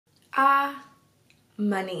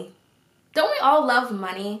Money. Don't we all love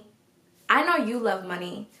money? I know you love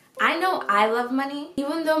money. I know I love money,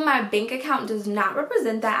 even though my bank account does not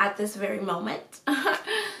represent that at this very moment.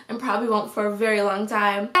 And probably won't for a very long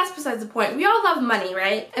time. That's besides the point. We all love money,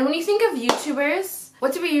 right? And when you think of YouTubers,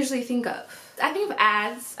 what do we usually think of? I think of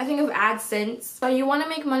ads. I think of AdSense. So you want to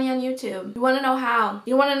make money on YouTube. You want to know how.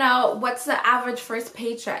 You want to know what's the average first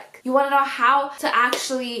paycheck. You want to know how to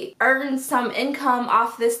actually earn some income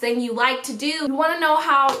off this thing you like to do. You want to know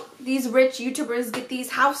how these rich YouTubers get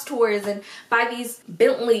these house tours and buy these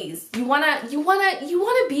Bentleys. You wanna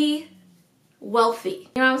be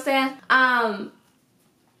wealthy. You know what I'm saying?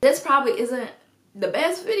 This probably isn't the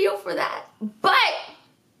best video for that, but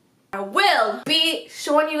I will be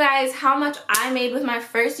showing you guys how much I made with my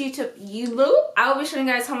first YouTube. I will be showing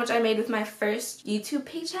you guys how much I made with my first YouTube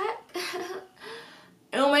paycheck.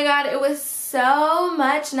 Oh my god, it was so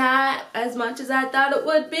much, not as much as I thought it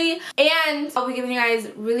would be. And I'll be giving you guys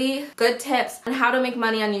really good tips on how to make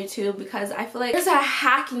money on YouTube, because I feel like there's a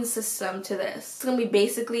hacking system to this. It's gonna be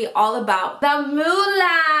basically all about the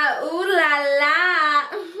moolah. Ooh la la.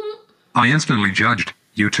 I instantly judged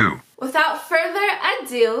you too. Without further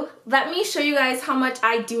ado, let me show you guys how much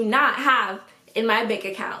I do not have in my bank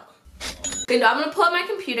account. Okay, now I'm gonna pull up my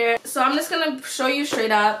computer. So I'm just gonna show you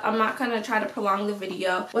straight up. I'm not gonna try to prolong the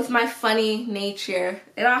video with my funny nature.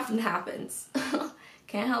 It often happens.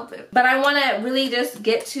 Can't help it. But I wanna really just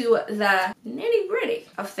get to the nitty gritty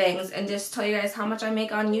of things and just tell you guys how much I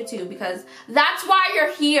make on YouTube, because that's why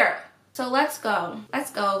you're here. So let's go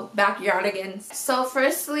backyard again. So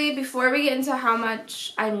firstly, before we get into how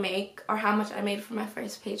much I make or how much I made for my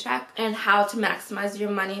first paycheck and how to maximize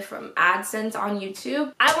your money from AdSense on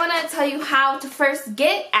YouTube, I want to tell you how to first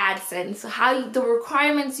get AdSense, the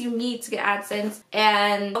requirements you need to get AdSense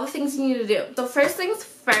and all the things you need to do. So first things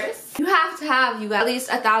first, you have to have at least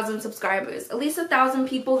 1,000 subscribers. At least 1,000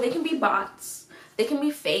 people. They can be bots, they can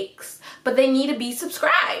be fakes, but they need to be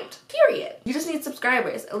subscribed, period. You just need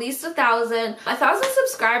subscribers, at least 1,000. 1,000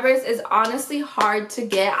 subscribers is honestly hard to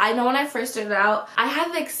get. I know when I first started out, I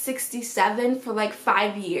had like 67 for like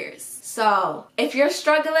 5 years. So if you're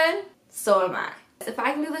struggling, so am I. If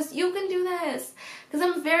I can do this, you can do this, because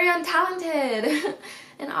I'm very untalented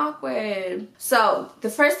and awkward. So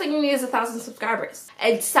the first thing you need is 1,000 subscribers.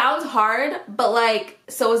 It sounds hard, but like,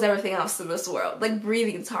 so is everything else in this world. Like,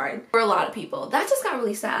 breathing's hard for a lot of people. That just got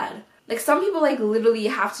really sad. Like, some people like literally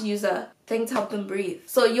have to use a thing to help them breathe.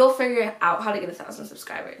 So you'll figure out how to get 1,000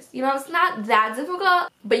 subscribers. You know, it's not that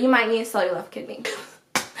difficult, but you might need a cellular kidney.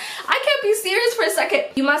 I can't be serious for a second.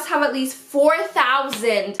 You must have at least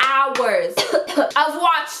 4,000 hours of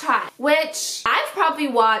watch time, which I've probably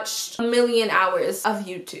watched 1 million hours of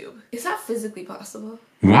YouTube. Is that physically possible?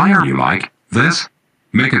 Why are you like this?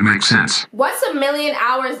 Make it make sense. What's 1 million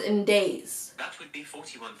hours in days? That would be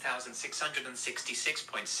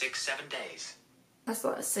 41,666.67 days. That's a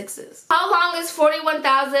lot of sixes. How long is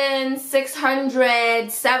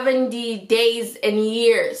 41,670 days in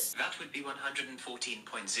years? That would be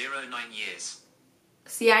 114.09 years.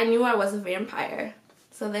 See, I knew I was a vampire.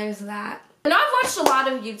 So there's that. I know I've watched a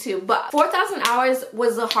lot of YouTube, but 4,000 hours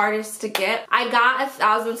was the hardest to get. I got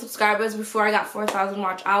 1,000 subscribers before I got 4,000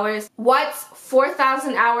 watch hours. What's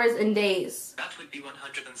 4,000 hours in days? That would be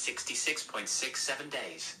 166.67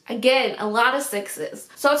 days. Again, a lot of sixes.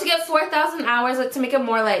 So to get 4,000 hours, like to make it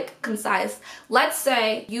more like concise, let's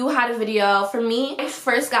say you had a video. For me, I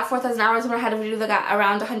first got 4,000 hours when I had a video that got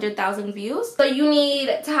around 100,000 views. So you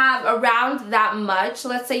need to have around that much. So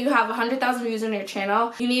let's say you have 100,000 views on your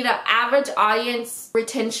channel. You need an average audience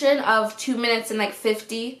retention of 2 minutes and like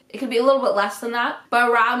 50. It could be a little bit less than that, but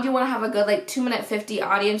around you want to have a good like 2-minute 50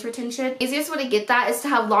 audience retention. Easiest way to get that is to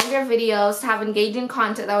have longer videos, to have engaging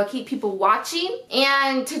content that will keep people watching,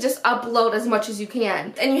 and to just upload as much as you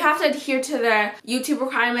can. And you have to adhere to their YouTube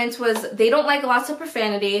requirements. Was they don't like lots of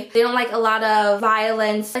profanity, they don't like a lot of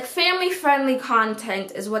violence, like family friendly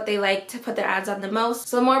content is what they like to put their ads on the most.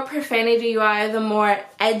 So the more profanity you are, the more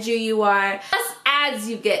edgy you are, less ads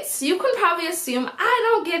you get. So you can probably assume I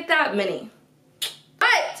don't get that many.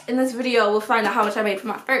 But in this video, we'll find out how much I made for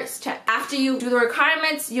my first check. After you do the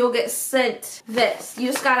requirements, you'll get sent this.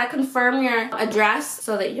 You just gotta confirm your address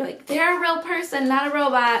so that you're like, they're a real person, not a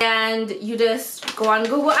robot. And you just go on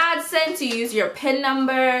Google AdSense, you use your PIN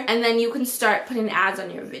number, and then you can start putting ads on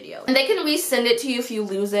your video. And they can resend it to you if you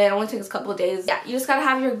lose it. It only takes a couple of days. Yeah, you just gotta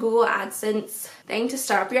have your Google AdSense thing to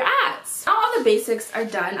start up your ads. Now all the basics are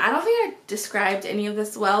done. I don't think I described any of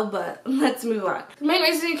this well, but let's move on. The main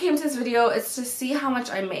reason you came to this video is to see how much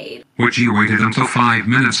I made, which you waited until 5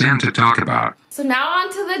 minutes in to talk about. So now on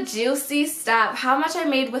to the juicy stuff. How much I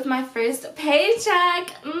made with my first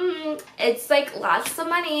paycheck. think it's like lots of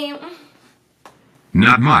money.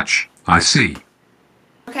 Not much, I see.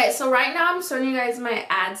 Okay, so right now I'm showing you guys my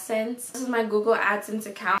AdSense. This is my Google AdSense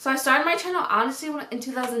account. So I started my channel honestly in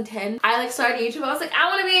 2010. I like started YouTube. I was like, I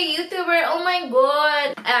want to be a YouTuber. Oh my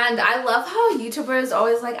god. And I love how YouTubers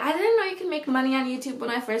always like, I didn't know you can make money on YouTube when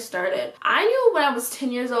I first started. I knew when I was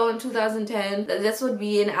 10 years old in 2010 that this would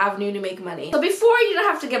be an avenue to make money. So before you didn't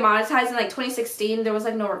have to get monetized in like 2016, there was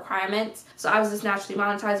like no requirements. So I was just naturally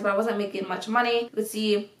monetized, but I wasn't making much money. You could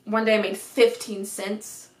see one day I made 15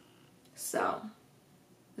 cents. So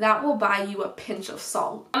that will buy you a pinch of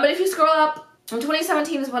salt. But if you scroll up, in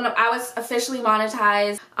 2017 is when I was officially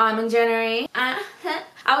monetized in January. I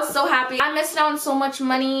was so happy. I missed out on so much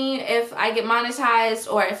money if I get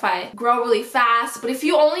monetized or if I grow really fast. But if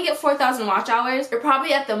you only get 4,000 watch hours, you're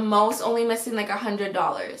probably at the most only missing like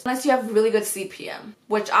 $100. Unless you have really good CPM,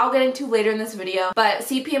 which I'll get into later in this video. But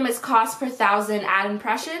CPM is cost per thousand ad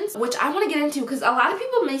impressions, which I want to get into because a lot of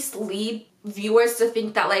people mislead viewers to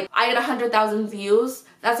think that like I get 100,000 views,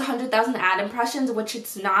 that's 100,000 ad impressions, which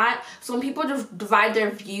it's not. So when people just divide their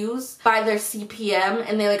views by their CPM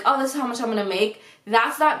and they're like, oh, this is how much I'm gonna make,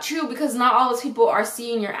 that's not true because not all those people are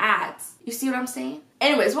seeing your ads. You see what I'm saying?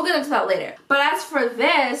 Anyways, we'll get into that later. But as for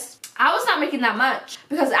this, I was not making that much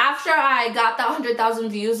because after I got that 100,000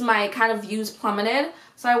 views, my kind of views plummeted.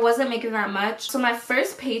 So I wasn't making that much. So my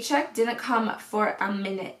first paycheck didn't come for a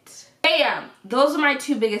minute. Bam! Those are my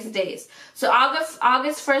two biggest days. So August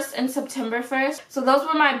 1st and September 1st. So those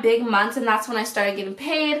were my big months and that's when I started getting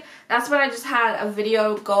paid. That's when I just had a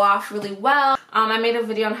video go off really well. I made a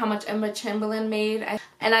video on how much Emma Chamberlain made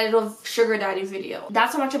and I did a sugar daddy video.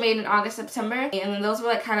 That's how much I made in August, September. And then those were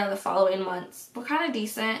like kind of the following months. We're kind of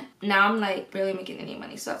decent. Now I'm like barely making any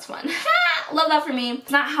money, so that's fun. Love that for me.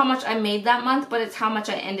 It's not how much I made that month, but it's how much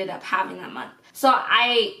I ended up having that month. So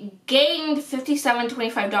I gained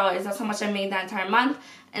 $57.25. That's how much I made that entire month.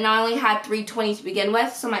 And I only had $320 to begin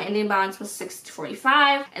with, so my ending balance was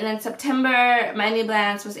 $645. And then September, my ending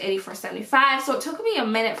balance was $84.75. So it took me a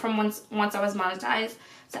minute from once I was monetized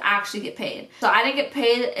to actually get paid. So I didn't get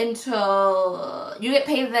paid until, you get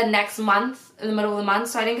paid the next month, in the middle of the month.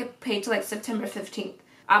 So I didn't get paid till like September 15th.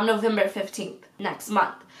 November 15th, next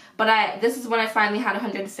month. But this is when I finally had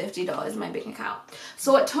 $150 in my bank account.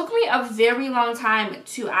 So it took me a very long time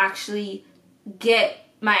to actually get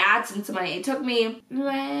my AdSense money. It took me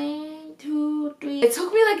 1, 2, 3. It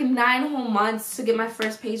took me like 9 whole months to get my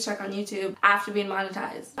first paycheck on YouTube after being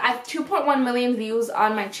monetized. I have 2.1 million views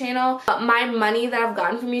on my channel, but my money that I've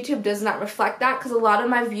gotten from YouTube does not reflect that because a lot of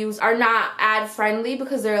my views are not ad friendly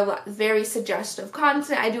because they're very suggestive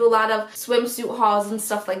content. I do a lot of swimsuit hauls and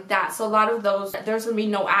stuff like that, so a lot of those, there's gonna be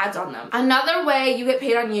no ads on them. Another way you get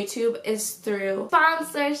paid on YouTube is through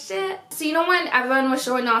sponsorship. So you know when everyone was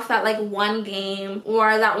showing off that like one game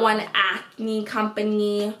or that one acne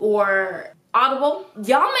company or Audible,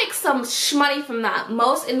 y'all make some shmoney from that.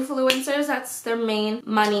 Most influencers, that's their main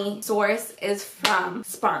money source, is from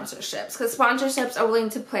sponsorships, because sponsorships are willing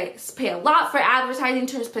to pay a lot for advertising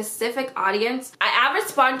to a specific audience. Average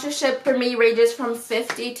sponsorship for me ranges from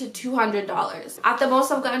 $50 to $200. At the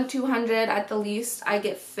most I've gotten $200, at the least I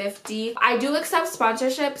get $50. I do accept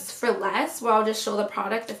sponsorships for less, where I'll just show the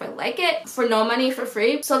product if I like it, for no money, for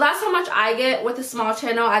free. So that's how much I get with a small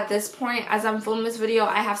channel at this point. As I'm filming this video,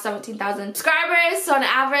 I have 17,000 subscribers, so on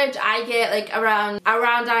average I get like around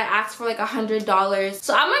I ask for like $100.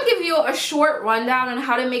 So I'm gonna give you a short rundown on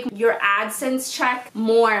how to make your AdSense check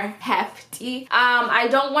more hefty. I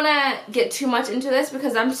don't want to get too much into this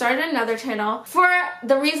because I'm starting another channel for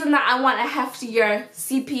the reason that I want a heftier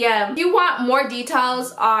CPM. If you want more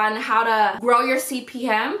details on how to grow your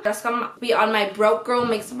CPM, that's gonna be on my Broke Girl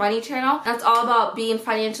Makes Money channel. That's all about being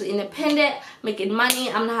financially independent, making money.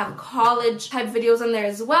 I'm gonna have college type videos on there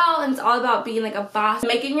as well, and it's all about being like a boss,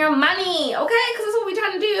 making your money, okay? Because that's what we're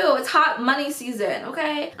trying to do. It's hot money season,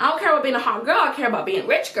 okay? I don't care about being a hot girl, I care about being a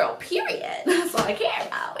rich girl, period. That's all I care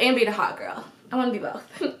about. And being a hot girl. I want to be both.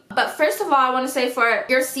 But first of all, I want to say for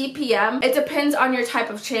your CPM, it depends on your type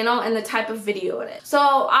of channel and the type of video it is. So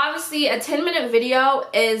obviously a 10-minute video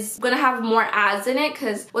is going to have more ads in it,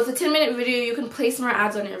 because with a 10-minute video, you can place more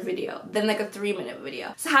ads on your video than like a 3-minute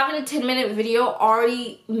video. So having a 10-minute video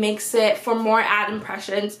already makes it for more ad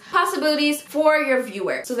impressions, possibilities for your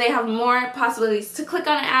viewer. So they have more possibilities to click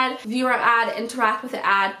on an ad, view our ad, interact with the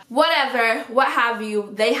ad, whatever, what have you,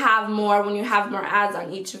 they have more when you have more ads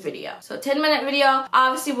on each video. So 10-minute video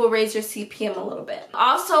obviously will raise your CPM a little bit.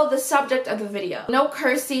 Also, the subject of the video. No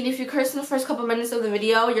cursing. If you curse in the first couple minutes of the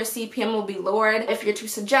video, your CPM will be lowered. If you're too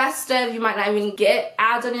suggestive, you might not even get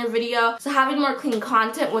ads on your video. So having more clean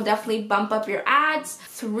content will definitely bump up your ads.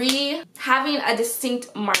 3, having a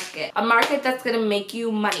distinct market. A market that's gonna make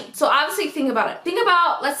you money. So obviously think about it. Think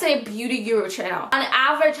about, let's say, a beauty guru channel. On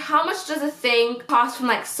average, how much does a thing cost from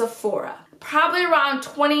like Sephora? Probably around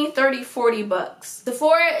 20, 30, 40 bucks.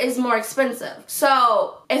 Sephora is more expensive.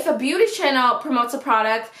 So if a beauty channel promotes a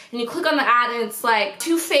product and you click on the ad and it's like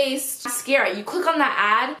Too Faced mascara, you click on that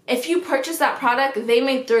ad, if you purchase that product, they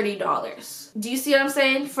made $30. Do you see what I'm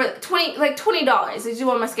saying? For $20, they do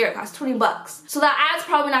one mascara costs 20 bucks. So that ad's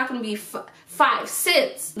probably not gonna be 5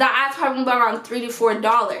 cents. That ad's probably gonna be around $3 to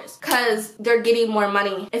 $4 because they're getting more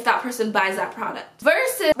money if that person buys that product.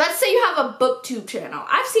 Versus, let's say you have a booktube channel.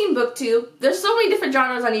 I've seen booktube. There's so many different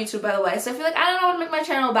genres on YouTube, by the way. So I feel like I don't know what to make my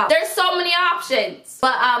channel about. There's so many options.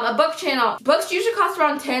 But a book channel, books usually cost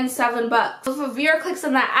around 10, 7 bucks. So if a viewer clicks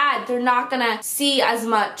on that ad, they're not gonna see as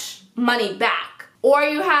much money back. Or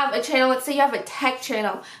you have a channel, let's say you have a tech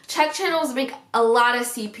channel. Tech channels make a lot of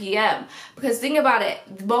CPM because think about it,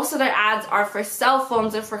 most of their ads are for cell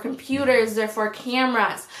phones, they're for computers, they're for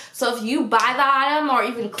cameras. So if you buy the item or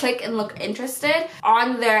even click and look interested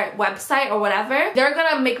on their website or whatever, they're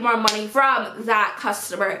gonna make more money from that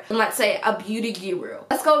customer than, let's say, a beauty guru.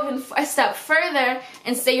 Let's go even a step further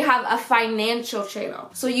and say you have a financial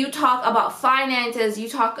channel. So you talk about finances, you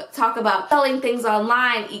talk about selling things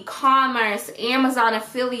online, e-commerce, Amazon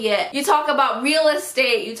affiliate, you talk about real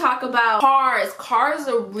estate, you talk about cars. Cars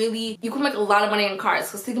are really, you can make a lot of money in cars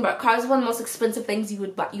because think about it, cars are one of the most expensive things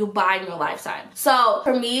you'll buy in your lifetime. So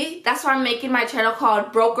for me, that's why I'm making my channel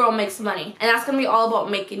called Broke Girl Makes Money, and that's gonna be all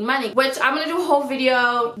about making money, which I'm gonna do a whole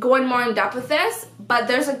video going more in depth with this. But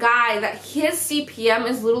there's a guy that his CPM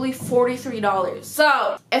is literally $43.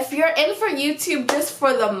 So if you're in for YouTube just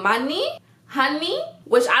for the money, honey,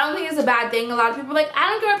 which I don't think is a bad thing. A lot of people are like, I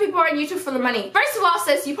don't care if people are on YouTube for the money. First of all,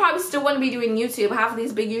 sis, you probably still wouldn't be doing YouTube. Half of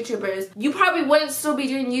these big YouTubers, you probably wouldn't still be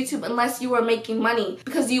doing YouTube unless you were making money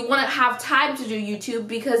because you wouldn't have time to do YouTube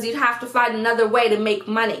because you'd have to find another way to make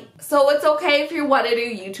money. So it's okay if you want to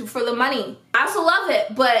do YouTube for the money. I also love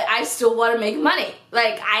it, but I still want to make money.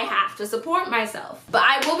 Like, I have to support myself. But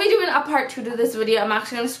I will be doing a part 2 to this video. I'm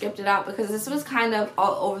actually going to script it out because this was kind of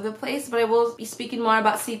all over the place, but I will be speaking more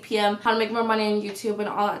about CPM, how to make more money on YouTube and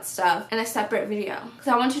all that stuff in a separate video. Because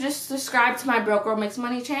I want you to subscribe to my Broke Girl Makes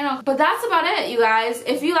Money channel. But that's about it, you guys.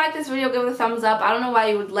 If you like this video, give it a thumbs up. I don't know why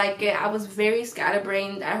you would like it. I was very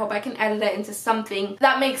scatterbrained. I hope I can edit it into something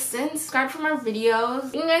that makes sense. Subscribe for more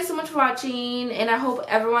videos. Thank you guys so much for watching, and I hope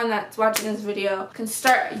everyone that's watching this video can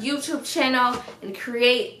start a YouTube channel and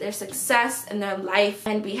create their success in their life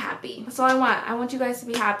and be happy. That's all I want. I want you guys to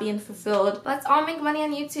be happy and fulfilled. Let's all make money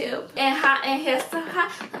on YouTube. And here's the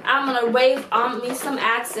I'm gonna wave on me some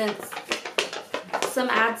AdSense. Some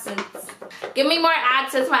AdSense. Give me more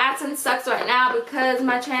AdSense. My AdSense sucks right now because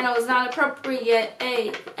my channel is not appropriate.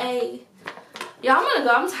 Hey. Y'all, I'm gonna go.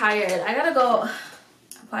 I'm tired. I gotta go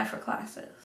apply for classes.